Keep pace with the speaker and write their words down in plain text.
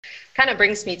kind of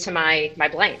brings me to my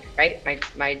blank, right?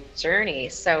 My journey.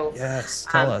 So, Yes,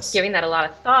 tell us. giving that a lot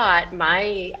of thought,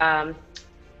 my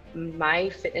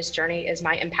fitness journey is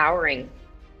my empowering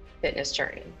fitness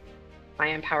journey, my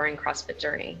empowering CrossFit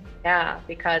journey. Yeah,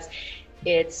 because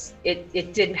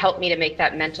it did help me to make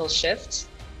that mental shift.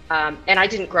 And I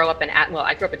didn't grow up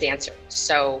I grew up a dancer,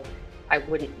 so I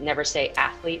wouldn't never say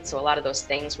athlete. So a lot of those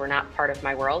things were not part of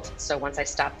my world. So once I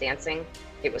stopped dancing,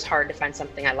 it was hard to find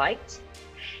something I liked.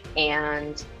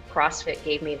 And CrossFit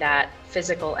gave me that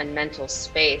physical and mental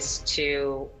space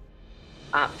to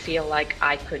feel like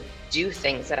I could do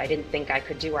things that I didn't think I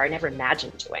could do or I never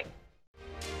imagined doing.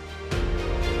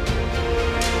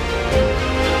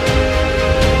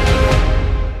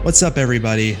 What's up,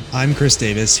 everybody? I'm Chris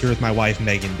Davis here with my wife,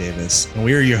 Megan Davis, and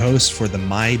we are your hosts for the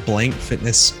My Blank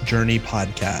Fitness Journey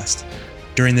podcast.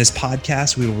 During this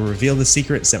podcast, we will reveal the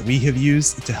secrets that we have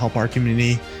used to help our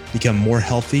community become more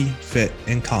healthy, fit,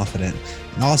 and confident,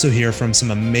 and also hear from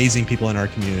some amazing people in our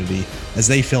community as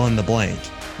they fill in the blank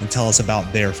and tell us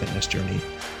about their fitness journey.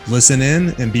 Listen in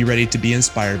and be ready to be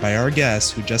inspired by our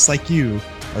guests who, just like you,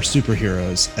 are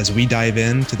superheroes as we dive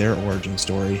into their origin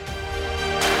story.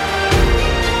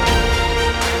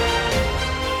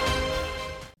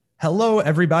 Hello,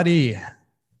 everybody.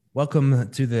 Welcome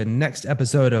to the next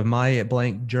episode of My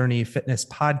Blank Journey Fitness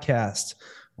Podcast,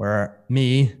 where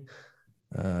me,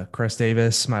 Chris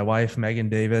Davis, my wife, Megan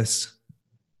Davis,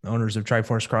 owners of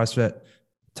Triforce CrossFit,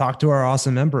 talk to our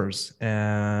awesome members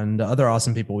and other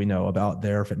awesome people we know about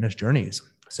their fitness journeys.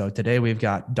 So today we've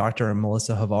got Dr.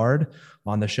 Milissa Havard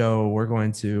on the show. We're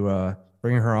going to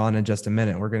bring her on in just a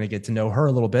minute. We're going to get to know her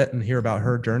a little bit and hear about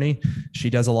her journey.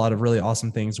 She does a lot of really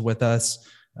awesome things with us.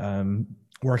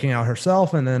 Working out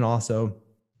herself, and then also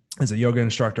as a yoga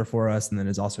instructor for us, and then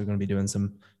is also going to be doing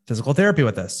some physical therapy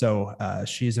with us. So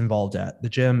she's involved at the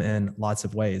gym in lots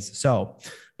of ways. So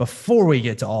before we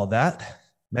get to all that,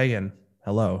 Megan,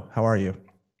 hello, how are you?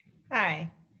 Hi,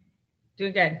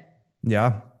 doing good.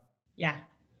 Yeah. Yeah.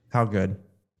 How good?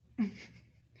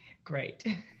 Great.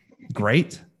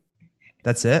 Great.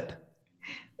 That's it.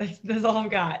 That's all I've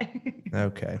got.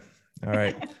 Okay. All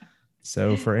right.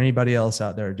 So for anybody else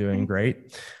out there doing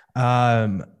great,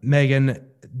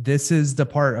 Megan, this is the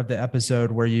part of the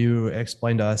episode where you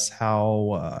explain to us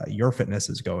how your fitness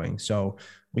is going. So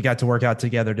we got to work out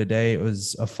together today. It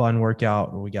was a fun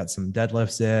workout. We got some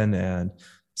deadlifts in and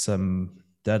some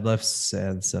deadlifts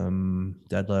and some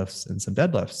deadlifts and some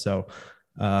deadlifts. So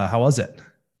how was it?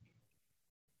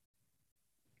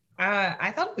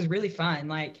 I thought it was really fun.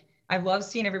 Like, I love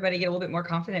seeing everybody get a little bit more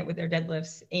confident with their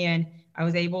deadlifts, and I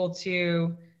was able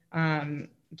to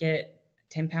get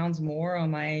 10 pounds more on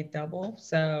my double.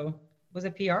 So it was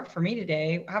a PR for me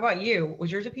today. How about you? Was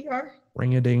yours a PR?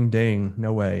 Ring a ding ding.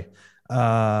 No way.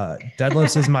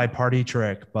 Deadlifts is my party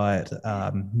trick, but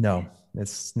no,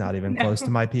 it's not even close to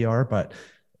my PR, but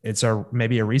it's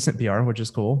maybe a recent PR, which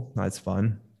is cool. That's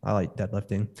fun. I like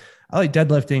deadlifting. I like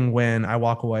deadlifting when I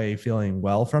walk away feeling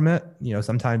well from it. You know,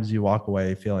 sometimes you walk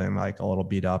away feeling like a little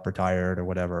beat up or tired or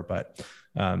whatever, but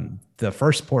the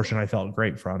first portion I felt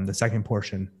great from. The second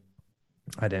portion,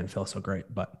 I didn't feel so great,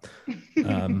 but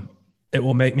it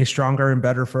will make me stronger and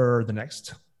better for the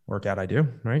next workout I do,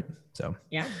 right? So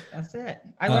yeah, that's it.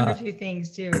 I learned a few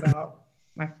things too about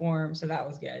my form, so that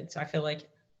was good. So I feel like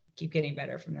keep getting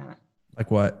better from that.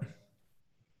 Like what?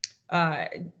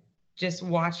 Just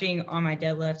watching on my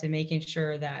deadlift and making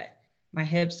sure that my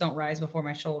hips don't rise before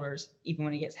my shoulders, even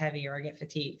when it gets heavy or I get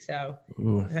fatigued. So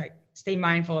like, stay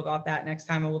mindful about that next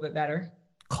time a little bit better.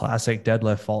 Classic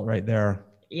deadlift fault right there.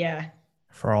 Yeah.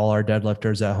 For all our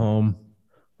deadlifters at home,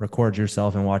 record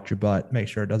yourself and watch your butt. Make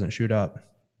sure it doesn't shoot up.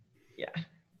 Yeah.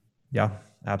 Yeah,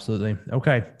 absolutely.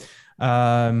 Okay.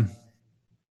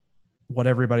 What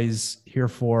everybody's here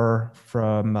for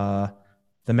from the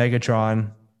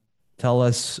Megatron, tell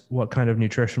us what kind of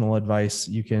nutritional advice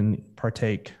you can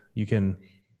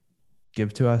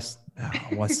give to us. Oh,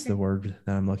 what's the word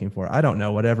that I'm looking for? I don't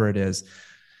know, whatever it is.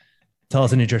 Tell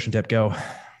us a nutrition tip. Go.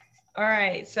 All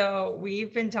right. So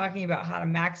we've been talking about how to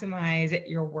maximize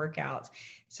your workouts.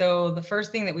 So the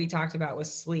first thing that we talked about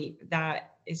was sleep.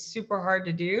 That is super hard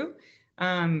to do.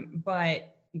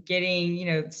 But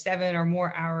getting, 7 or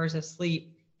more hours of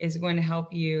sleep is going to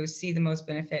help you see the most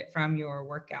benefit from your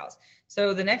workouts.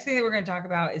 So the next thing that we're going to talk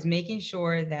about is making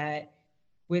sure that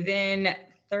within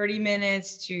 30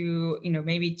 minutes to,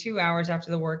 maybe 2 hours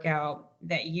after the workout,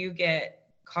 that you get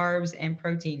carbs and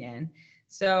protein in.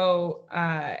 So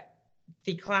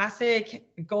the classic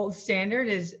gold standard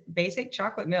is basic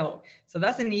chocolate milk. So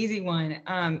that's an easy one.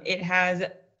 It has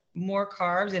more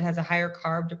carbs. It has a higher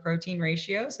carb to protein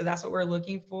ratio. So that's what we're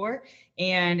looking for.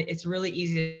 And it's really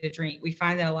easy to drink. We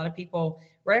find that a lot of people,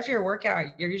 right after your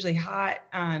workout, you're usually hot.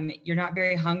 You're not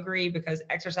very hungry because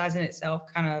exercise in itself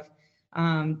kind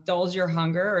of dulls your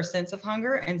hunger or sense of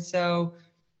hunger. And so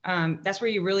that's where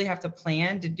you really have to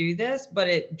plan to do this,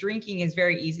 but drinking is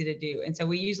very easy to do. And so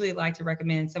we usually like to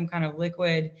recommend some kind of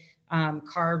liquid,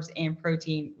 carbs and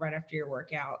protein right after your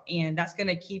workout. And that's going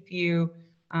to keep you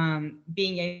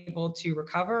being able to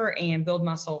recover and build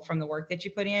muscle from the work that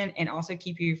you put in, and also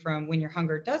keep you from, when your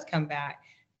hunger does come back,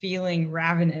 feeling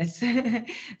ravenous.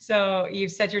 So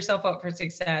you've set yourself up for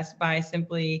success by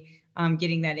simply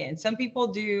getting that in. Some people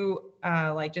do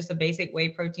like just a basic whey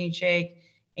protein shake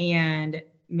and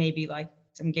maybe like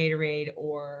some Gatorade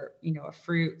or, a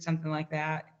fruit, something like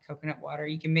that, coconut water.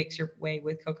 You can mix your whey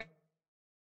with coconut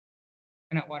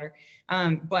water.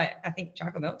 But I think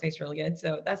chocolate milk tastes really good.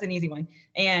 So that's an easy one.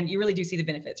 And you really do see the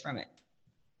benefits from it.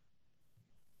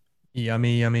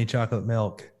 Yummy, yummy chocolate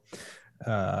milk.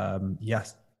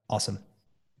 Yes. Awesome.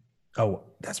 Oh,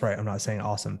 that's right. I'm not saying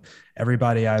awesome.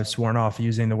 Everybody, I've sworn off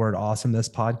using the word awesome this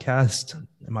podcast.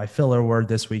 My filler word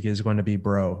this week is going to be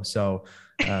bro. So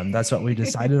that's what we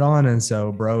decided on. And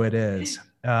so bro, it is.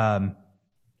 Bro,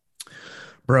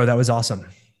 that was awesome.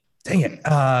 Dang it.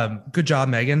 Good job,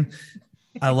 Megan.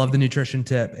 I love the nutrition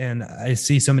tip. And I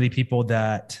see so many people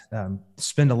that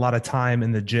spend a lot of time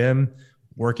in the gym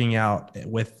working out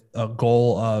with a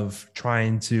goal of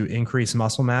trying to increase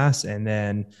muscle mass. And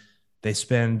then they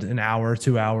spend an hour,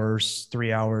 2 hours,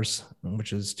 3 hours,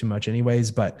 which is too much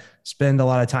anyways, but spend a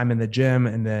lot of time in the gym.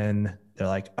 And then they're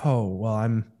like, oh, well,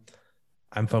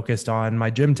 I'm focused on my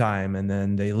gym time. And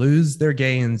then they lose their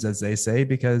gains, as they say,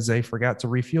 because they forgot to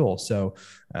refuel. So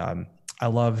I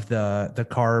love the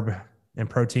carb and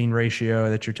protein ratio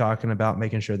that you're talking about,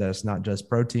 making sure that it's not just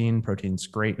protein. Protein's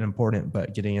great and important,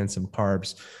 but getting in some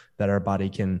carbs that our body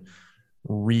can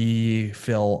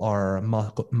refill our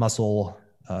muscle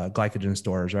glycogen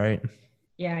stores, right?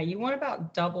 Yeah, you want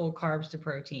about double carbs to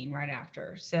protein right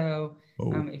after. So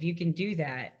if you can do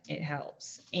that, it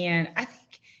helps. And I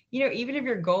think, even if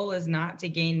your goal is not to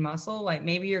gain muscle, like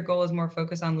maybe your goal is more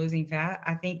focused on losing fat,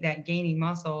 I think that gaining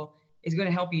muscle is going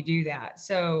to help you do that.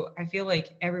 So I feel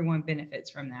like everyone benefits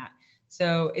from that.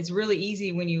 So it's really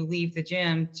easy when you leave the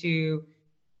gym to,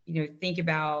 think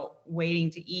about waiting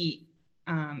to eat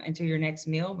until your next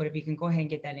meal. But if you can go ahead and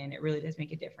get that in, it really does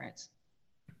make a difference.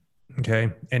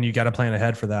 Okay. And you got to plan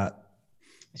ahead for that.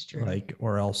 It's true.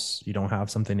 Or else you don't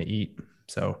have something to eat.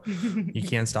 So you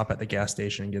can't stop at the gas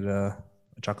station and get a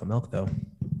chocolate milk though.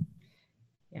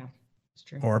 Yeah, it's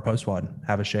true. Or a post-WOD,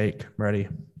 have a shake, ready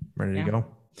to go.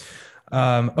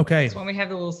 Okay. That's when we have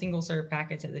the little single serve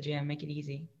packets at the gym, make it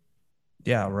easy.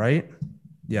 Yeah. Right.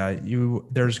 Yeah.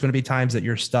 There's going to be times that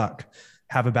you're stuck.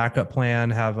 Have a backup plan,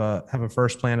 have a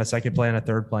first plan, a second plan, a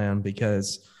third plan,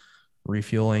 because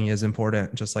refueling is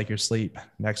important, just like your sleep.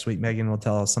 Next week, Megan will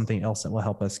tell us something else that will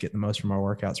help us get the most from our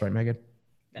workouts. Right, Megan?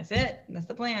 That's it. That's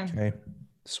the plan. Okay.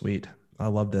 Sweet. I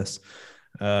love this.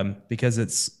 Because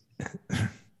it's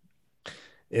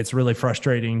really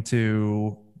frustrating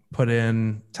to put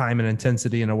in time and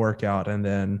intensity in a workout and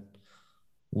then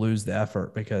lose the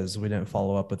effort because we didn't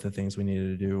follow up with the things we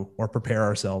needed to do or prepare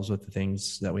ourselves with the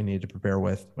things that we need to prepare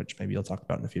with, which maybe you'll talk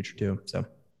about in the future too. So,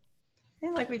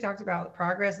 and like we talked about,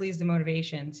 progress leads to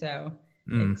motivation. So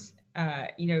it's,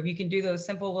 if you can do those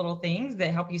simple little things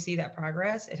that help you see that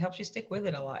progress, it helps you stick with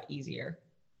it a lot easier.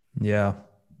 Yeah.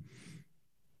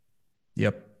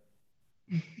 Yep.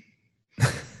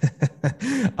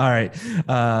 All right.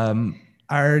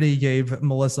 I already gave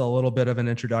Milissa a little bit of an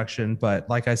introduction, but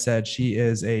like I said, she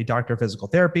is a doctor of physical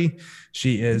therapy.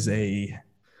 She is a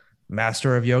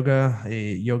master of yoga,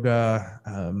 a yoga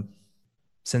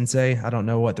sensei. I don't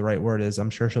know what the right word is. I'm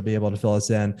sure she'll be able to fill us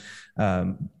in.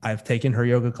 I've taken her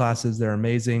yoga classes. They're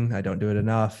amazing. I don't do it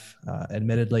enough,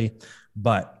 admittedly,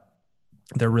 but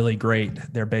they're really great.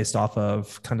 They're based off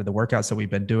of kind of the workouts that we've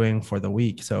been doing for the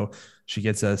week. So she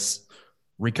gets us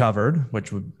recovered,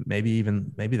 which would maybe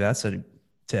that's a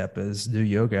tip, is do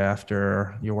yoga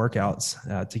after your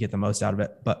workouts to get the most out of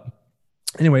it. But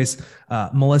anyways,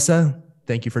 Milissa,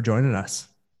 thank you for joining us.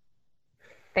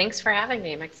 Thanks for having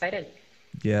me. I'm excited.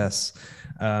 Yes.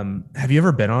 Have you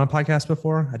ever been on a podcast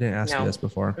before? I didn't ask you this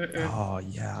before. Mm-mm. Oh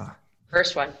yeah.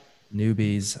 First one.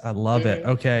 Newbies. I love it.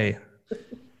 Okay.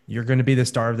 You're going to be the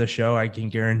star of the show. I can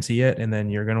guarantee it. And then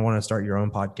you're going to want to start your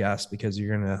own podcast because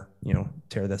you're going to,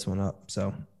 tear this one up.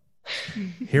 So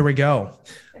here we go.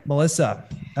 Milissa,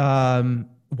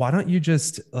 why don't you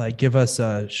just give us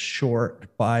a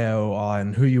short bio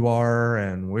on who you are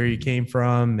and where you came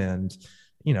from and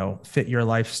fit your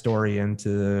life story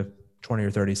into 20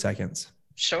 or 30 seconds.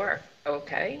 Sure.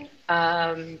 Okay.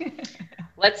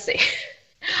 Let's see.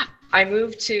 I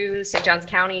moved to St. Johns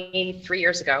County 3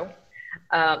 years ago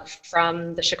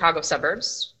from the Chicago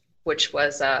suburbs, which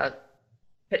was a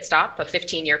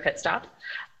 15-year pit stop.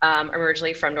 I'm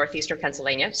originally from northeastern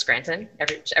Pennsylvania, Scranton.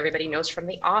 Everybody knows from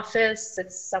The Office.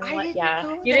 It's somewhat,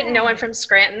 yeah. You didn't know I'm from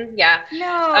Scranton? Yeah.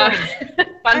 No.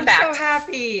 Fun fact. I'm so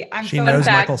happy. She knows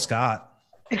Michael Scott,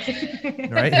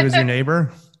 right? He was your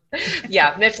neighbor?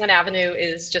 Yeah, Mifflin Avenue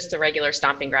is just a regular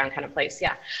stomping ground kind of place.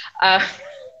 Yeah.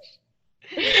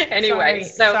 Anyway,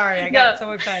 sorry, I got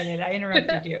so excited. I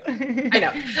interrupted you. I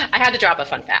know. I had to drop a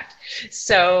fun fact.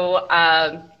 So,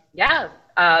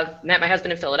 met my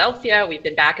husband in Philadelphia. We've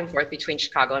been back and forth between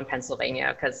Chicago and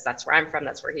Pennsylvania because that's where I'm from.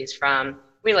 That's where he's from.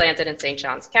 We landed in St.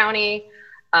 Johns County.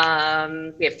 We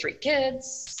have 3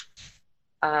 kids.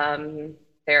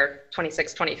 They're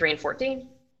 26, 23, and 14.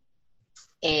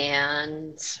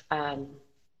 And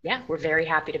we're very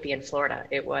happy to be in Florida.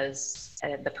 It was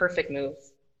the perfect move,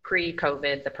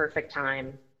 pre-COVID, the perfect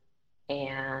time,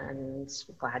 and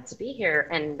glad to be here.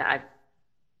 And I've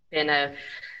been a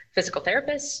physical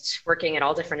therapist working in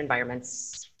all different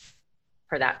environments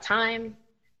for that time.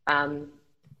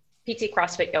 PT,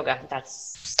 CrossFit, yoga,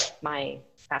 that's my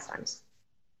pastimes.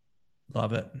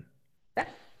 Love it. Yeah.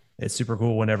 It's super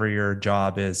cool whenever your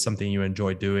job is something you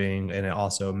enjoy doing and it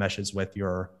also meshes with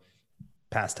your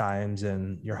pastimes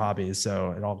and your hobbies.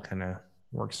 So it all kind of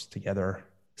works together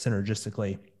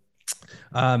synergistically.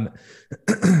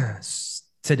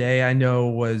 Today I know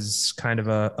was kind of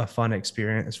a fun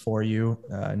experience for you.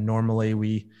 Normally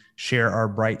we share our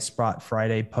Bright Spot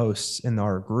Friday posts in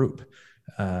our group.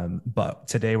 But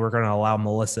today we're going to allow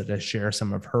Milissa to share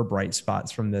some of her bright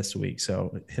spots from this week.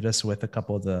 So hit us with a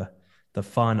couple of the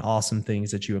fun, awesome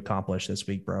things that you accomplished this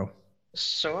week, bro.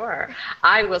 Sure.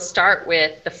 I will start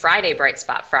with the Friday Bright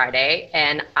Spot Friday,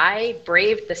 and I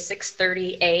braved the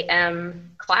 6:30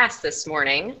 a.m. class this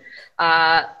morning.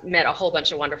 Met a whole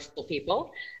bunch of wonderful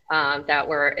people that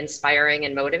were inspiring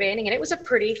and motivating, and it was a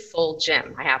pretty full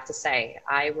gym, I have to say.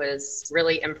 I was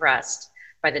really impressed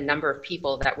by the number of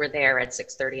people that were there at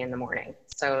 6:30 in the morning.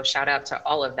 So shout out to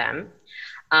all of them.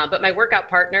 But my workout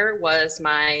partner was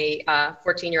my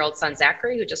 14-year-old son,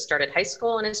 Zachary, who just started high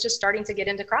school and is just starting to get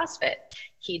into CrossFit.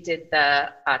 He did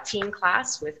the team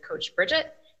class with Coach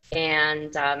Bridget,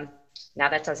 and now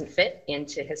that doesn't fit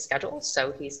into his schedule.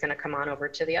 So he's going to come on over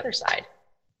to the other side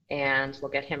and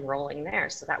we'll get him rolling there.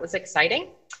 So that was exciting.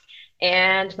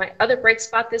 And my other bright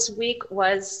spot this week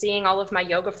was seeing all of my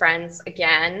yoga friends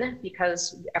again,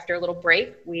 because after a little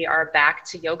break, we are back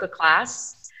to yoga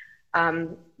class.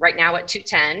 Right now at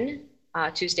 2:10,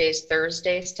 Tuesdays,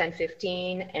 Thursdays,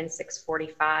 10:15, and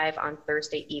 6:45 on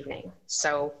Thursday evening.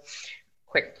 So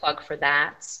quick plug for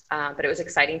that. But it was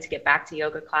exciting to get back to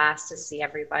yoga class, to see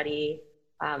everybody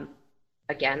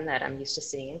again that I'm used to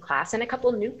seeing in class, and a couple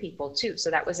of new people too.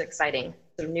 So that was exciting.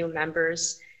 Some new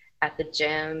members at the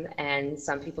gym and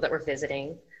some people that were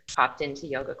visiting popped into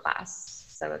yoga class.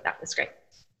 So that was great.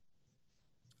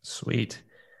 Sweet.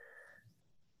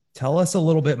 Tell us a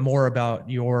little bit more about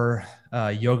your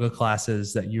yoga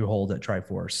classes that you hold at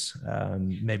Triforce.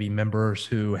 Maybe members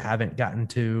who haven't gotten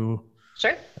to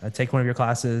take one of your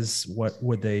classes, what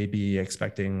would they be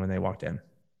expecting when they walked in?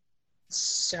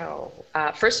 So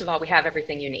first of all, we have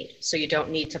everything you need. So you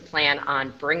don't need to plan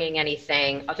on bringing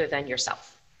anything other than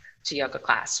yourself to yoga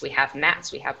class. We have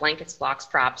mats, we have blankets, blocks,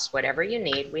 props, whatever you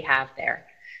need, we have there.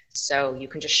 So you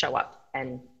can just show up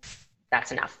and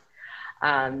that's enough.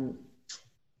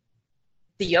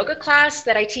 The yoga class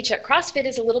that I teach at CrossFit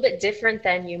is a little bit different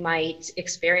than you might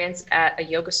experience at a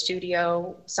yoga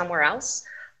studio somewhere else,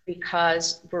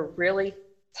 because we're really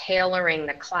tailoring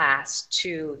the class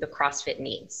to the CrossFit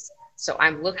needs. So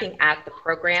I'm looking at the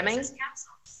programming.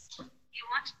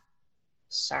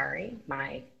 Sorry,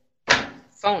 my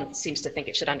phone seems to think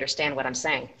it should understand what I'm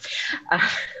saying.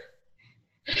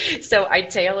 So I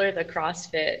tailor the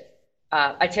CrossFit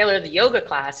I tailor the yoga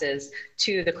classes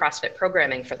to the CrossFit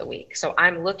programming for the week. So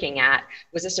I'm looking at,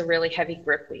 was this a really heavy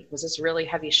grip week? Was this really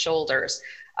heavy shoulders?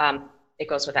 It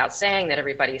goes without saying that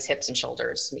everybody's hips and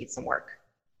shoulders need some work.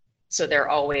 So they're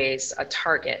always a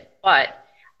target, but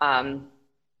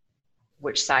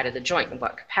which side of the joint and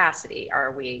what capacity?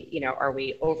 Are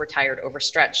we overtired,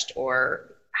 overstretched,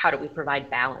 or how do we provide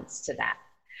balance to that?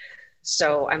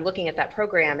 So I'm looking at that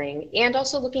programming and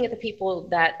also looking at the people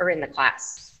that are in the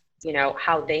class.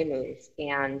 How they move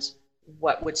and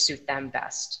what would suit them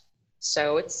best.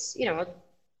 So it's,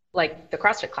 like the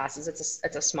CrossFit classes,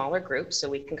 it's a smaller group, so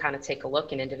we can kind of take a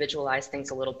look and individualize things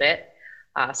a little bit.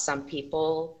 Some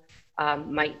people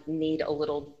might need a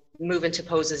little move into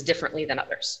poses differently than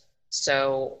others.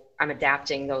 So I'm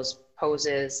adapting those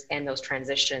poses and those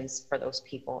transitions for those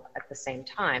people at the same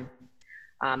time.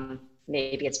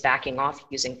 Maybe it's backing off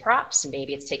using props,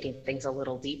 maybe it's taking things a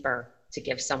little deeper to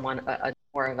give someone a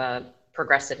more of a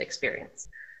progressive experience.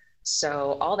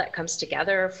 So all that comes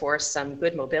together for some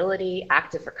good mobility,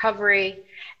 active recovery,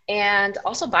 and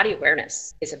also body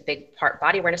awareness is a big part.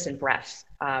 Body awareness and breath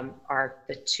are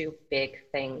the two big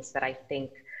things that I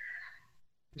think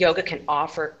yoga can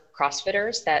offer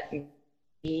CrossFitters that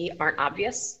maybe aren't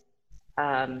obvious.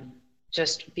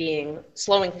 Just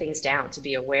slowing things down to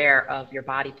be aware of your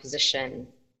body position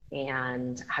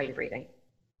and how you're breathing.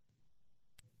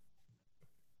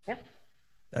 Yeah.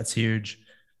 That's huge.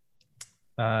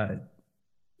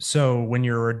 So when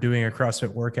you're doing a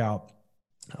CrossFit workout,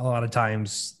 a lot of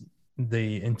times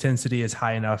the intensity is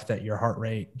high enough that your heart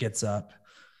rate gets up,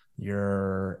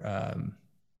 your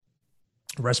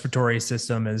respiratory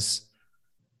system is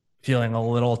feeling a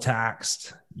little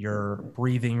taxed, you're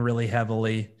breathing really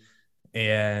heavily.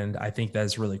 And I think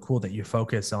that's really cool that you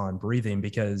focus on breathing,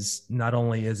 because not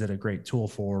only is it a great tool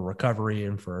for recovery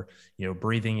and for,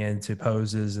 breathing into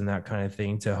poses and that kind of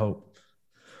thing to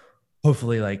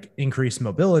hopefully like increase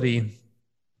mobility,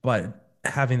 but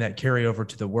having that carry over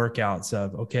to the workouts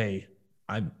of, okay,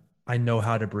 I know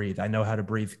how to breathe. I know how to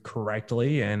breathe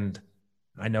correctly, and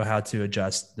I know how to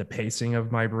adjust the pacing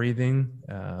of my breathing.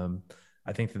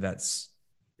 I think that that's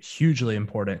hugely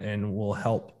important and will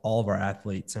help all of our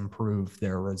athletes improve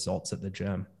their results at the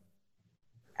gym.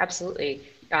 Absolutely.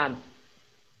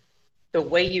 The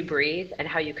way you breathe and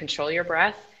how you control your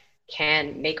breath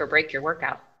can make or break your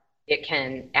workout. It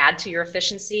can add to your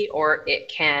efficiency or it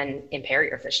can impair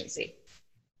your efficiency.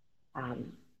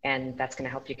 And that's going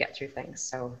to help you get through things.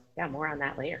 So yeah, more on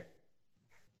that later.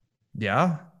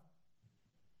 Yeah.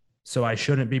 So I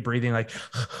shouldn't be breathing like,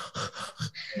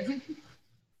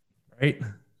 right?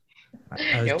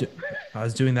 Nope. I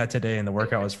was doing that today and the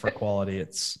workout was for quality.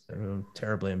 It's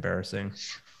terribly embarrassing.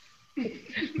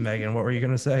 Megan, what were you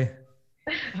going to say?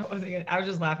 I was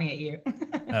just laughing at you.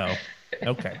 Oh,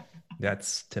 okay.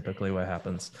 That's typically what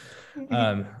happens.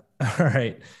 All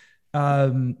right.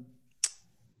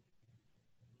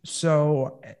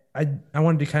 So I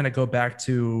wanted to kind of go back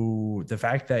to the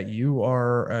fact that you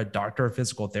are a doctor of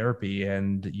physical therapy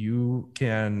and you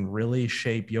can really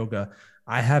shape yoga.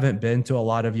 I haven't been to a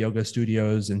lot of yoga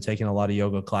studios and taken a lot of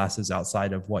yoga classes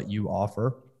outside of what you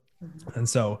offer. Mm-hmm. And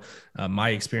so my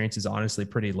experience is honestly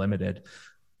pretty limited,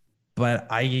 but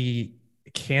I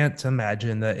can't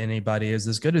imagine that anybody is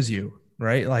as good as you,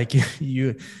 right? Like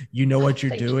you know what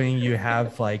you're doing. You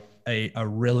have like a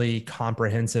really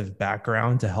comprehensive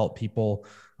background to help people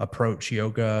approach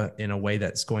yoga in a way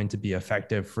that's going to be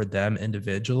effective for them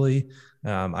individually.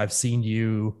 I've seen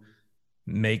you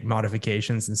make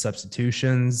modifications and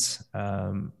substitutions.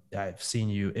 I've seen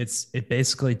you, it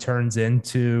basically turns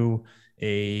into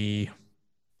a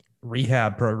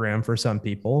rehab program for some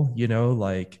people,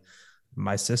 like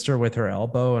my sister with her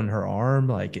elbow and her arm,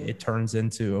 like it turns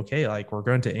into, okay, like we're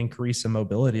going to increase the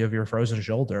mobility of your frozen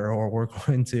shoulder, or we're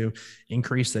going to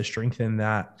increase the strength in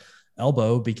that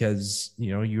elbow because,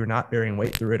 you're not bearing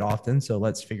weight through it often. So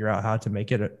let's figure out how to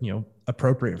make it,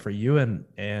 appropriate for you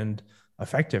and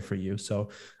effective for you. So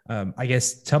I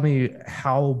guess tell me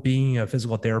how being a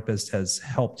physical therapist has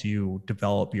helped you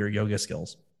develop your yoga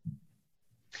skills.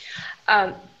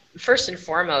 First and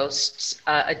foremost,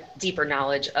 a deeper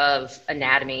knowledge of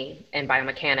anatomy and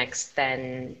biomechanics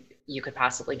than you could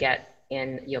possibly get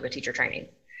in yoga teacher training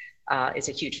is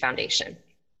a huge foundation.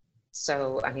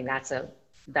 So, I mean, that's a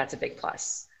big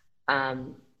plus,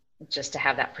 just to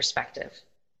have that perspective.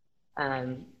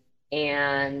 And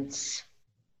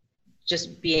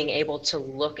just being able to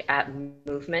look at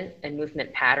movement and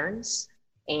movement patterns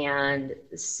and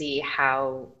see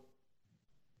how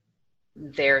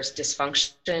there's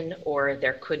dysfunction, or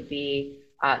there could be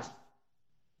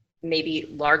maybe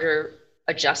larger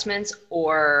adjustments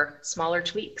or smaller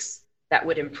tweaks that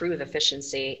would improve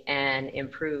efficiency and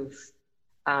improve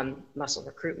muscle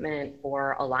recruitment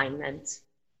or alignment.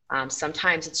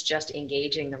 Sometimes it's just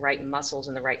engaging the right muscles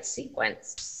in the right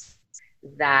sequence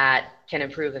that can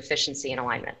improve efficiency and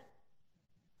alignment.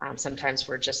 Sometimes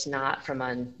we're just not, from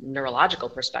a neurological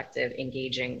perspective,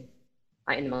 engaging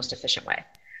in the most efficient way.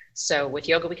 So with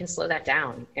yoga, we can slow that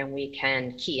down and we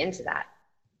can key into that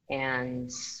and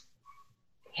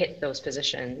hit those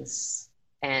positions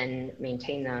and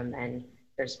maintain them. And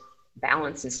there's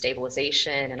balance and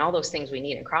stabilization and all those things we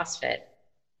need in CrossFit,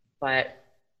 but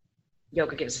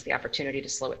yoga gives us the opportunity to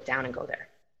slow it down and go there.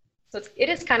 So it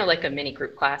is kind of like a mini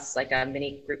group class, like a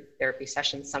mini group therapy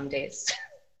session some days.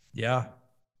 Yeah.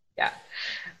 Yeah.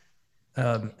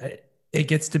 It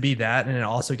gets to be that, and it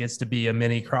also gets to be a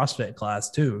mini CrossFit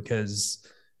class too, because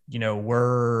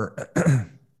we're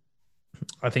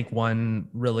I think one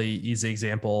really easy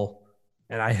example,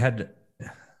 and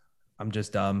I'm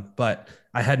just dumb, but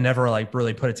I had never like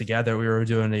really put it together. We were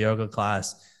doing a yoga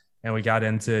class and we got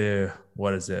into,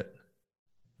 what is it?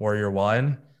 Warrior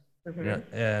One.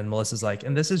 And Melissa's like,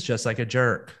 and this is just like a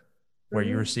jerk where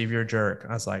you receive your jerk.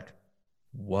 I was like,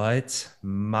 what?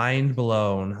 Mind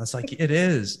blown. I was like, it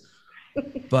is.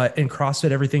 But in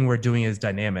CrossFit, everything we're doing is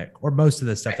dynamic, or most of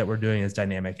the stuff that we're doing is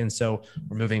dynamic. And so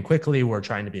we're moving quickly. We're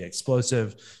trying to be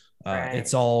explosive.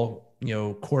 It's all,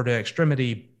 core to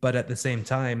extremity, but at the same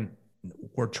time,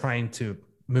 we're trying to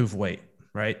move weight,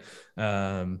 right?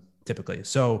 Typically.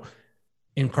 So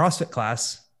in CrossFit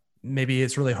class, maybe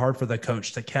it's really hard for the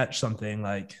coach to catch something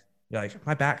like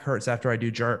my back hurts after I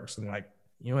do jerks, and like,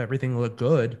 everything looked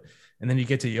good. And then you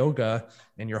get to yoga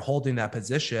and you're holding that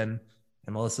position,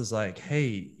 and Melissa's like,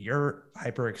 hey, you're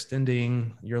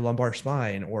hyperextending your lumbar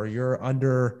spine, or you're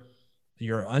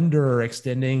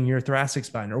underextending your thoracic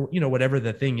spine, or, whatever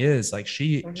the thing is. Like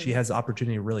she has the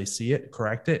opportunity to really see it,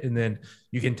 correct it. And then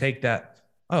you can take that,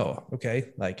 oh, okay,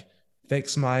 like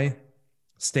fix my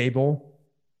stable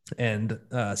and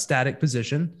static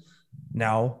position.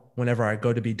 Now, whenever I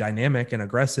go to be dynamic and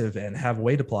aggressive and have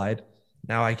weight applied,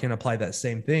 now I can apply that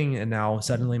same thing. And now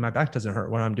suddenly my back doesn't hurt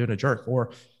when I'm doing a jerk,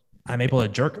 or I'm able to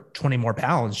jerk 20 more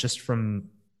pounds just from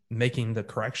making the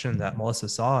correction that Melissa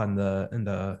saw in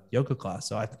the yoga class.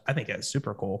 So I think it's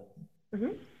super cool.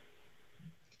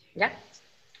 Yeah.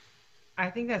 I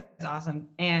think that's awesome.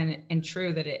 And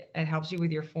true that it helps you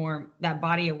with your form, that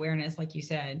body awareness, like you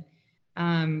said.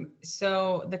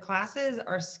 So the classes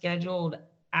are scheduled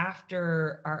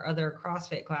after our other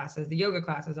CrossFit classes, the yoga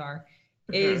classes are.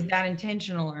 Is that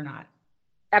intentional or not?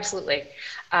 Absolutely.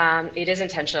 It is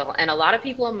intentional. And a lot of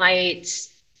people might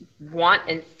want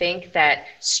and think that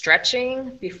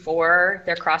stretching before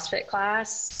their CrossFit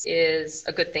class is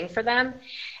a good thing for them.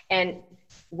 And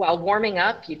while warming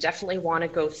up, you definitely want to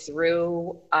go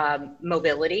through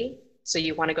mobility. So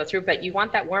you want to go through, but you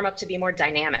want that warm up to be more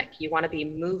dynamic. You want to be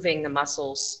moving the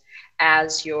muscles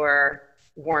as you're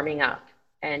warming up.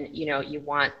 And, you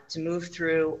want to move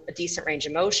through a decent range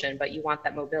of motion, but you want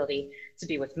that mobility to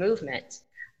be with movement.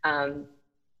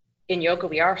 In yoga,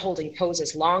 we are holding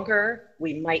poses longer.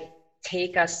 We might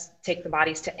take the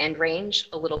bodies to end range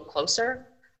a little closer,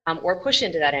 or push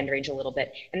into that end range a little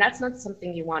bit. And that's not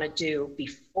something you want to do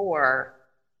before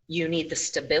you need the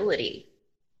stability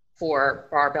for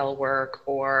barbell work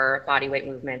or body weight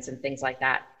movements and things like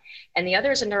that. And the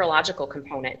other is a neurological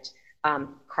component.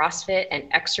 CrossFit and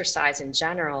exercise in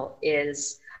general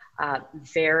is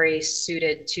very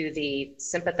suited to the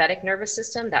sympathetic nervous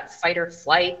system, that fight or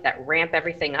flight, that ramp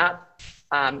everything up,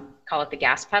 call it the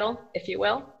gas pedal, if you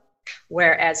will.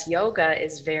 Whereas yoga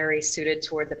is very suited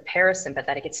toward the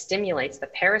parasympathetic. It stimulates the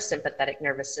parasympathetic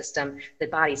nervous system, the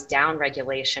body's down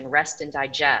regulation, rest and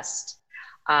digest,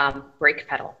 brake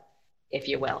pedal, if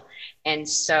you will. And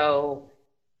so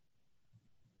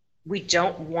we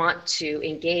don't want to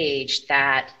engage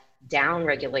that down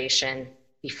regulation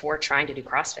before trying to do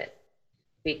CrossFit,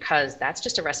 because that's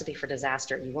just a recipe for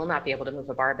disaster. You will not be able to move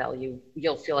a barbell.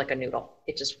 You'll feel like a noodle.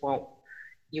 It just won't.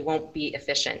 You won't be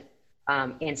efficient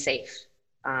and safe.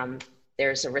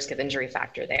 There's a risk of injury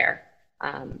factor there.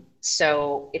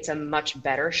 So it's a much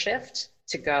better shift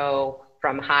to go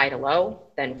from high to low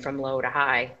than from low to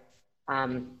high,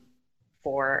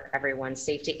 for everyone's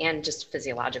safety and just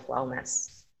physiologic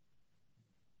wellness.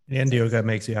 And yoga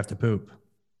makes you have to poop.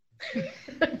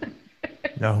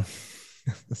 No,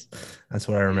 that's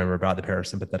what I remember about the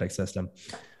parasympathetic system.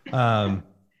 I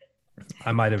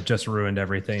might have just ruined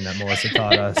everything that Melissa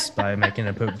taught us by making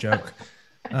a poop joke.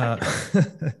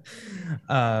 It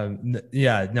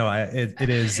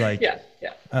is like,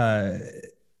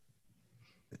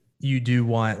 you do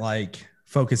want like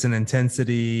focus and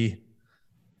intensity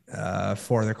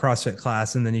for the CrossFit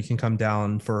class, and then you can come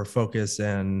down for focus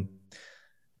and,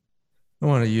 I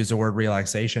want to use the word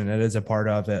relaxation. It is a part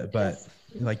of it, but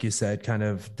like you said, kind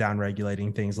of down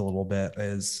regulating things a little bit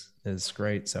is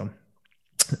great. So,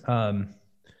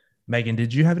 Megan,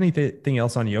 did you have anything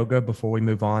else on yoga before we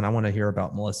move on? I want to hear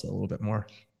about Melissa a little bit more.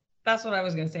 That's what I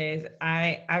was going to say is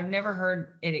I've never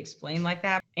heard it explained like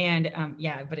that. And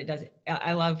but it does.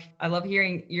 I love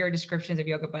hearing your descriptions of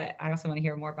yoga, but I also want to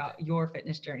hear more about your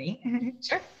fitness journey.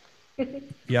 Sure.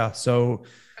 Yeah. So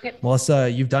Melissa,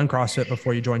 you've done CrossFit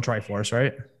before you joined Triforce,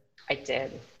 right? I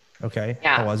did. Okay.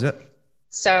 Yeah. How was it?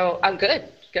 So I'm good.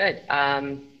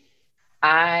 I've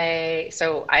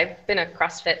been a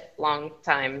CrossFit long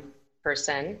time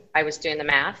person. I was doing the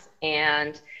math,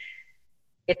 and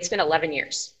it's been 11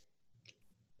 years.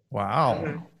 Wow.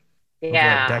 Mhm. Over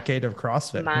Yeah. a decade of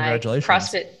CrossFit. My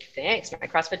Congratulations. thanks. My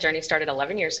CrossFit journey started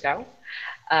 11 years ago.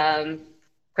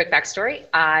 Quick backstory.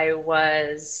 I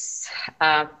was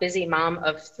a busy mom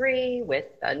of 3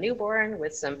 with a newborn,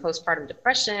 with some postpartum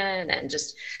depression and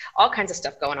just all kinds of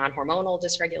stuff going on, hormonal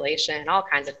dysregulation, all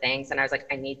kinds of things. And I was like,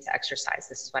 I need to exercise.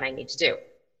 This is what I need to do.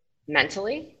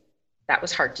 Mentally, that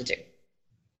was hard to do.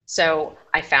 So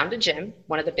I found a gym,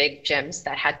 one of the big gyms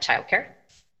that had childcare,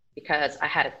 because I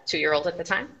had a 2-year-old at the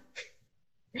time.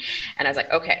 And I was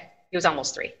like, okay, he was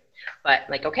almost 3, but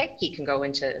like, okay, he can go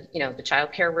into, the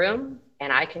childcare room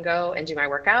and I can go and do my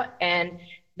workout. And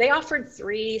they offered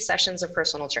 3 sessions of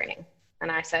personal training.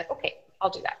 And I said, okay, I'll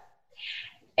do that.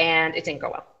 And it didn't go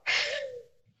well.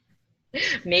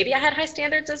 Maybe I had high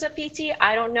standards as a PT.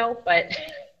 I don't know, but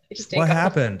it just didn't What go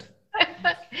happened?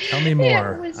 Tell me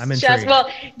more. I'm intrigued.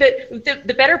 Well,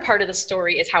 the better part of the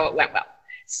story is how it went well.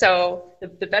 So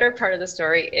the better part of the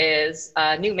story is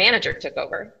a new manager took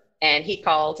over, and he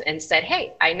called and said,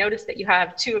 hey, I noticed that you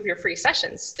have 2 of your free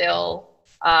sessions still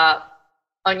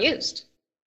unused.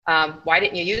 Why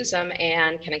didn't you use them?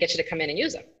 And can I get you to come in and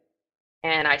use them?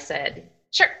 And I said,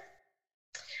 sure.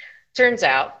 Turns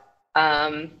out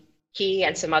he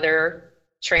and some other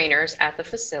trainers at the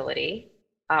facility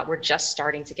were just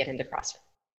starting to get into CrossFit.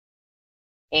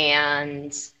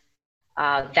 And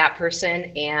that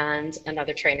person and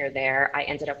another trainer there, I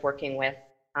ended up working with,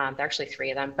 there are actually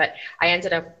 3 of them, but I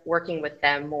ended up working with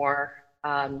them more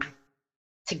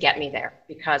to get me there,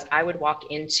 because I would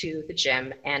walk into the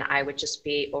gym and I would just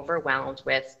be overwhelmed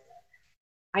with,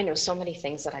 I know so many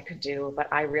things that I could do, but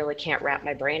I really can't wrap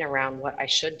my brain around what I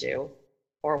should do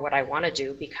or what I want to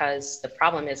do, because the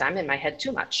problem is I'm in my head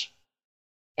too much.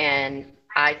 And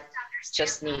I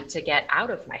just need to get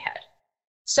out of my head.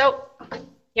 So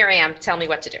here I am, tell me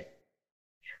what to do.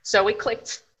 So we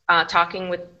clicked, talking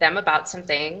with them about some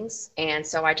things. And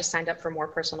so I just signed up for more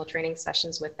personal training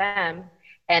sessions with them.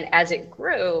 And as it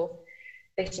grew,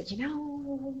 they said,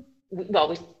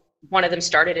 one of them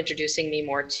started introducing me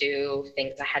more to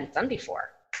things I hadn't done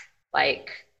before. Like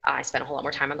I spent a whole lot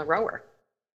more time on the rower.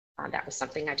 That was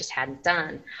something I just hadn't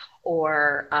done.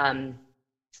 Or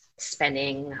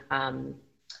spending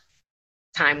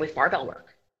time with barbell work.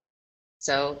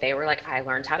 So they were like, I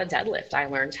learned how to deadlift. I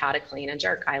learned how to clean and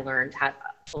jerk. I learned a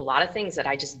lot of things that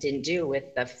I just didn't do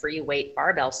with the free weight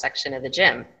barbell section of the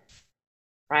gym,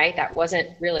 right? That wasn't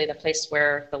really the place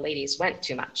where the ladies went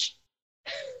too much.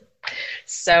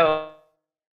 So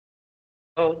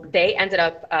they ended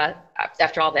up,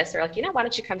 after all this, they're like, why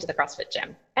don't you come to the CrossFit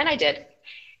gym? And I did.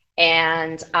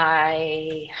 And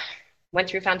I went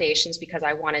through foundations because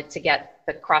I wanted to get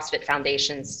the CrossFit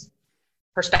Foundations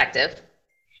perspective.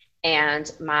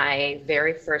 And my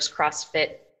very first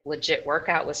CrossFit legit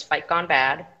workout was Fight Gone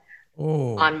Bad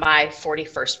on my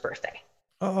 41st birthday.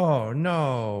 Oh,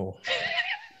 no.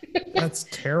 That's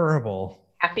terrible.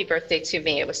 Happy birthday to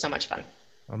me. It was so much fun.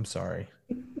 I'm sorry.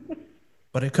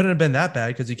 But it couldn't have been that bad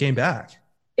because you came back.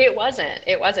 It wasn't.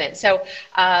 So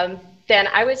then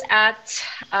I was at,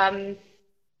 3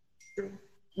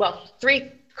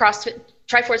 CrossFit,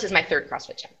 Triforce is my 3rd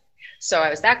CrossFit gym. So I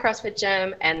was that CrossFit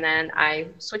gym, and then I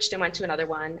switched and went to another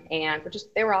one, and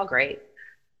they were all great.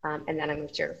 And then I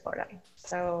moved here to Florida.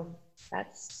 So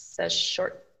that's a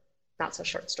short, not so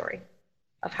short story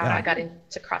of how I got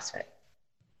into CrossFit.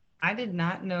 I did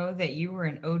not know that you were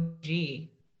an OG.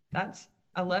 That's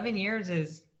 11 years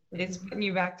it's putting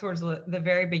you back towards the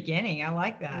very beginning. I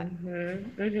like that.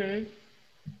 Mm-hmm. Mm-hmm.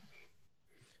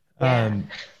 Yeah.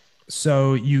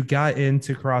 So you got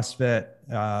into CrossFit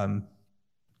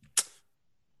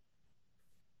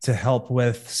to help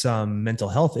with some mental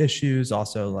health issues,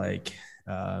 also like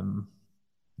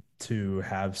to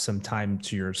have some time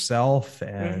to yourself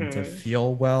and to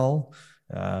feel well.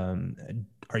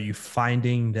 Are you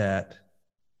finding that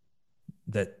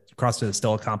CrossFit is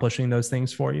still accomplishing those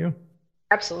things for you?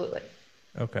 Absolutely.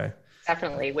 Okay.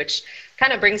 Definitely, which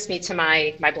kind of brings me to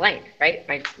my blank, right?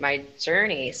 My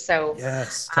journey. So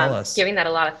yes, tell us. Giving that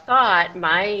a lot of thought,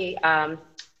 my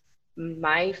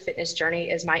fitness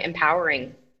journey is my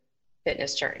empowering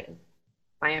fitness journey,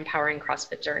 my empowering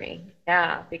CrossFit journey.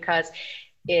 Yeah, because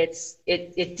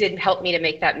it did help me to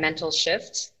make that mental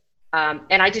shift.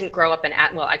 And I didn't grow up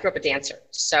I grew up a dancer,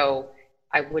 so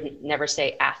I wouldn't never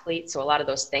say athlete. So a lot of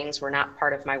those things were not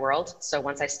part of my world. So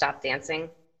once I stopped dancing,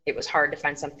 it was hard to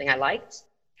find something I liked.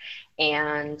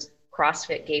 And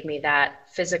CrossFit gave me that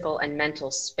physical and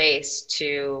mental space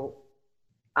to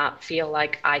feel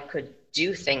like I could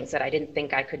do things that I didn't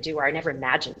think I could do or I never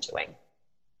imagined doing.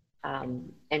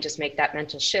 and just make that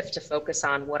mental shift to focus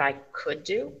on what I could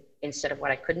do instead of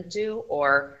what I couldn't do,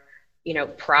 or,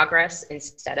 progress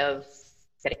instead of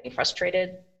getting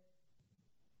frustrated.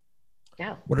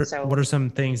 Yeah. What are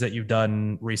some things that you've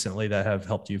done recently that have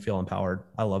helped you feel empowered?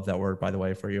 I love that word, by the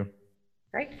way, for you.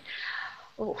 Right.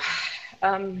 Oh,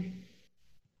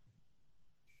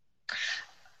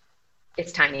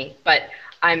 it's tiny, but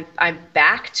I'm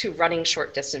back to running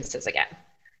short distances again.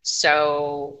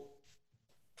 So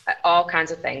all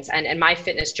kinds of things. And my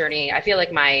fitness journey, I feel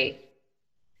like my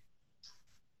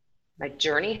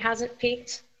journey hasn't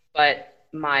peaked, but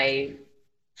my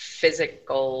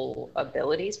physical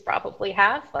abilities probably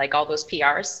have, like all those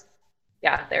PRs.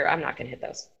 Yeah, I'm not going to hit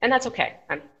those. And that's okay.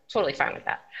 I'm totally fine with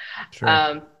that.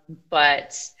 Sure.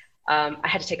 But I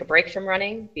had to take a break from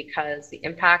running because the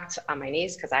impact on my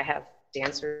knees, because I have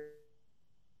dancers'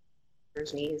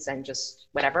 knees and just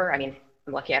whatever. I mean,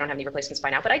 I'm lucky I don't have knee replacements by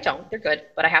now, but I don't. They're good,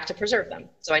 but I have to preserve them.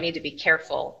 So I need to be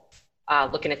careful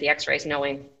looking at the x-rays,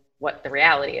 knowing what the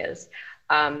reality is.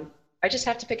 I just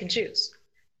have to pick and choose.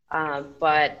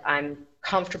 But I'm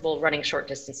comfortable running short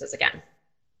distances again.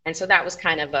 And so that was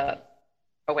kind of a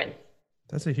win.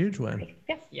 That's a huge win.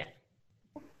 Yeah.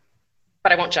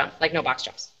 But I won't jump, like no box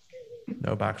jumps.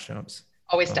 No box jumps.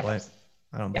 Always step ups.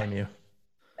 I don't blame you.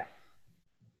 Yeah.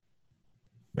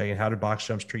 Megan, how did box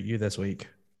jumps treat you this week?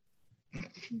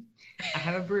 I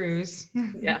have a bruise.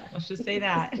 Yeah. Let's just say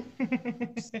that.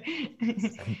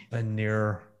 A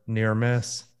near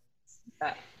miss.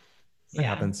 That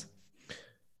happens.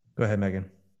 Go ahead,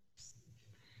 Megan.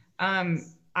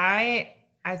 I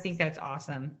think that's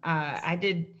awesome. I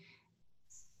didn't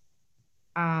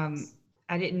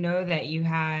know that you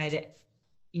had,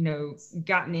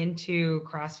 gotten into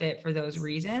CrossFit for those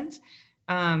reasons.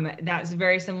 That's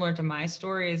very similar to my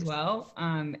story as well.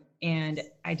 And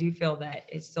I do feel that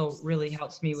it still really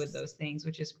helps me with those things,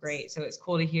 which is great. So it's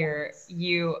cool to hear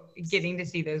you getting to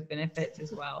see those benefits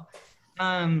as well.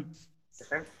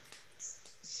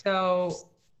 So,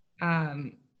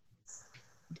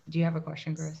 do you have a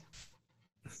question, Chris?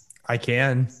 I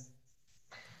can.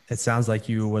 It sounds like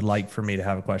you would like for me to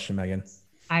have a question, Megan.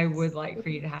 I would like for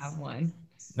you to have one.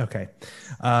 Okay.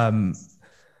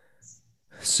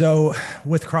 So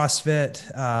with CrossFit,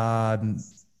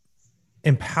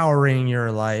 empowering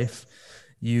your life,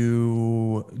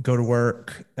 you go to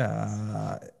work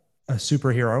a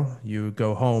superhero, you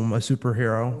go home a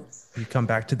superhero, you come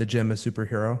back to the gym a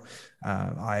superhero.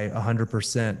 I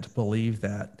 100% believe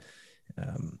that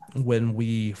when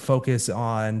we focus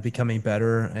on becoming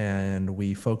better and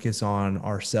we focus on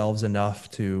ourselves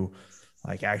enough to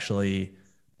actually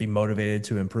be motivated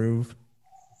to improve,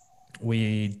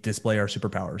 we display our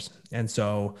superpowers. And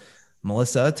so,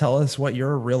 Milissa, tell us what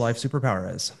your real life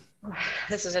superpower is.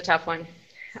 This is a tough one.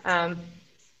 But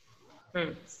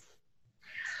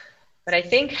I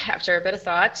think after a bit of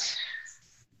thought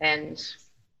and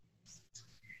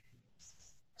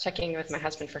checking with my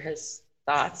husband for his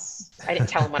thoughts, I didn't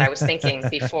tell him what I was thinking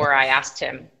before I asked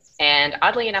him. And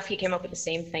oddly enough, he came up with the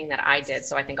same thing that I did.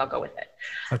 So I think I'll go with it.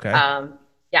 Okay.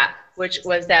 Which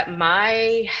was that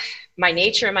my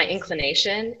nature and my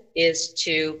inclination is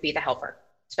to be the helper,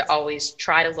 to always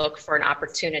try to look for an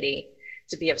opportunity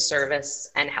to be of service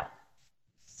and help.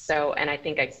 So, and I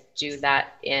think I do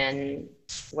that in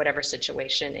whatever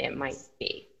situation it might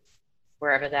be,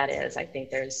 wherever that is. I think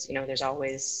there's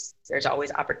always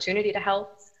opportunity to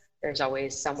help. There's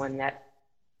always someone that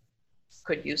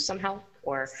could use some help,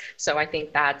 so I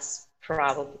think that's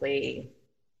probably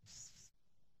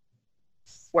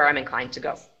where I'm inclined to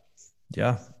go.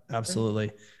 Yeah,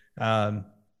 absolutely. I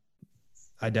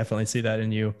definitely see that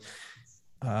in you.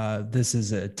 This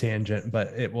is a tangent, but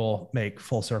it will make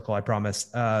full circle, I promise.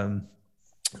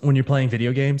 When you're playing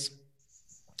video games,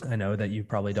 I know that you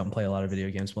probably don't play a lot of video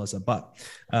games, Melissa, but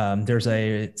there's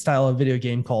a style of video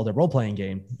game called a role-playing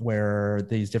game where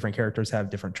these different characters have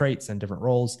different traits and different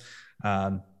roles.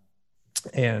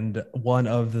 And one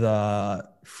of the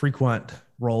frequent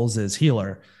roles is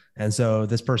healer. And so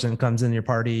this person comes in your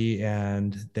party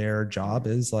and their job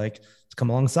is to come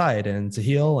alongside and to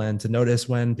heal and to notice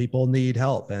when people need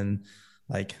help. And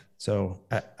that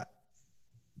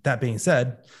being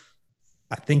said,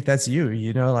 I think that's you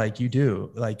you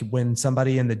do when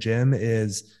somebody in the gym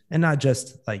is, and not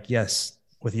just yes,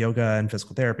 with yoga and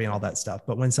physical therapy and all that stuff,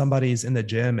 but when somebody's in the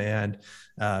gym and,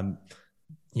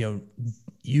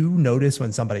 you notice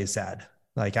when somebody's sad.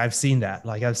 I've seen that.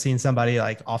 I've seen somebody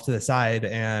off to the side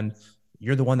and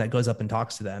you're the one that goes up and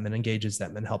talks to them and engages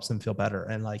them and helps them feel better.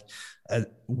 And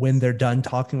when they're done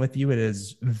talking with you, it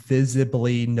is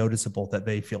visibly noticeable that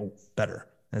they feel better.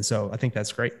 And so I think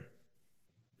that's great.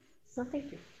 Well,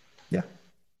 thank you. Yeah,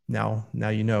 now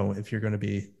you know if you're going to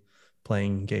be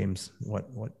playing games, what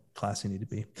class you need to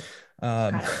be.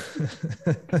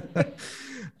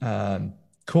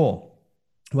 Cool.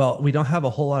 Well, we don't have a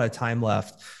whole lot of time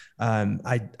left.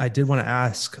 I did want to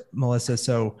ask Milissa,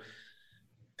 so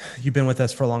you've been with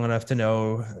us for long enough to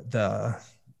know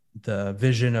the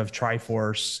vision of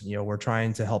Triforce. You know, we're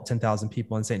trying to help 10,000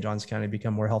 people in St. Johns County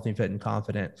become more healthy, fit, and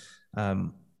confident.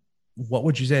 What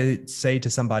would you say to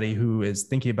somebody who is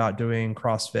thinking about doing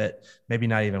CrossFit, maybe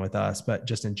not even with us, but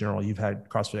just in general? You've had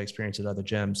CrossFit experience at other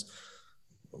gyms.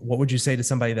 What would you say to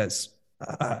somebody that's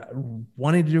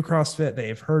wanting to do CrossFit?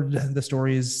 They've heard the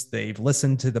stories, they've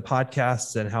listened to the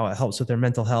podcasts and how it helps with their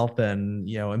mental health and,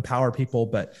 you know, empower people,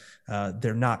 but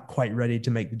they're not quite ready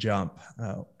to make the jump.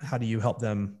 How do you help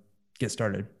them get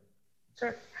started?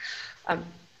 Sure.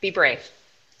 Be brave.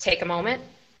 Take a moment,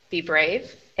 be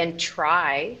brave, and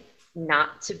try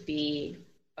not to be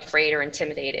afraid or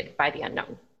intimidated by the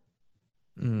unknown.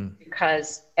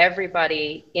 Because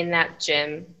everybody in that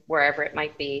gym, wherever it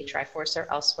might be, Triforce or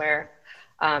elsewhere,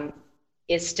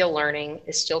 is still learning,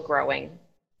 is still growing,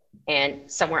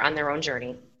 and somewhere on their own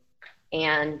journey.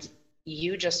 And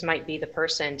you just might be the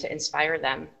person to inspire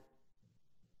them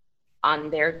on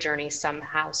their journey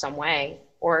somehow, some way,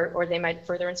 or they might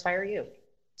further inspire you.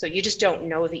 So you just don't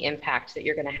know the impact that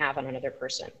you're going to have on another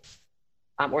person,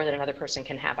 or that another person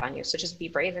can have on you. So just be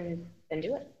brave and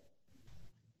do it.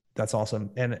 That's awesome.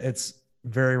 And it's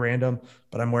very random,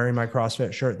 but I'm wearing my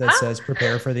CrossFit shirt that says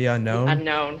prepare for the unknown.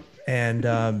 Unknown. And,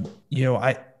 you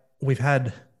know, we've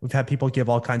had people give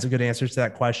all kinds of good answers to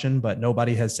that question, but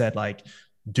nobody has said like,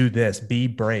 do this, be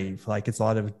brave. Like it's a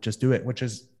lot of just do it, which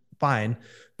is fine.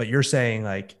 But you're saying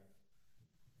like,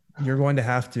 you're going to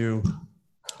have to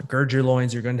gird your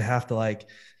loins. You're going to have to like,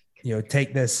 you know,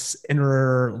 take this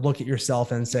inner look at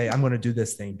yourself and say, I'm going to do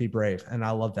this thing, be brave. And I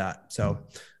love that. So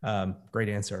great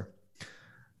answer.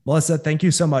 Milissa, thank you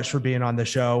so much for being on the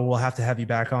show. We'll have to have you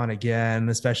back on again,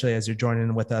 especially as you're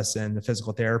joining with us in the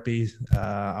physical therapy.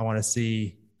 I want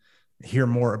to hear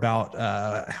more about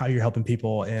how you're helping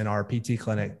people in our PT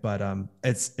clinic, but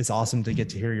it's awesome to get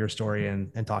to hear your story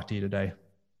and talk to you today.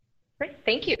 Great.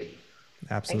 Thank you.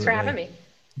 Absolutely. Thanks for having me.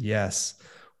 Yes.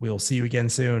 We'll see you again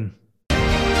soon.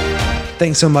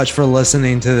 Thanks so much for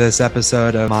listening to this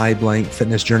episode of My Blank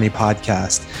Fitness Journey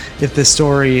podcast. If this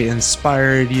story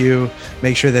inspired you,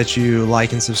 make sure that you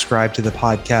like and subscribe to the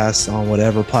podcast on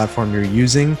whatever platform you're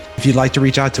using. If you'd like to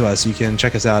reach out to us, you can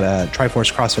check us out at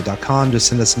triforcecrossfit.com. Just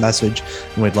send us a message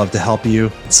and we'd love to help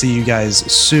you. See you guys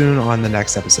soon on the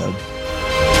next episode.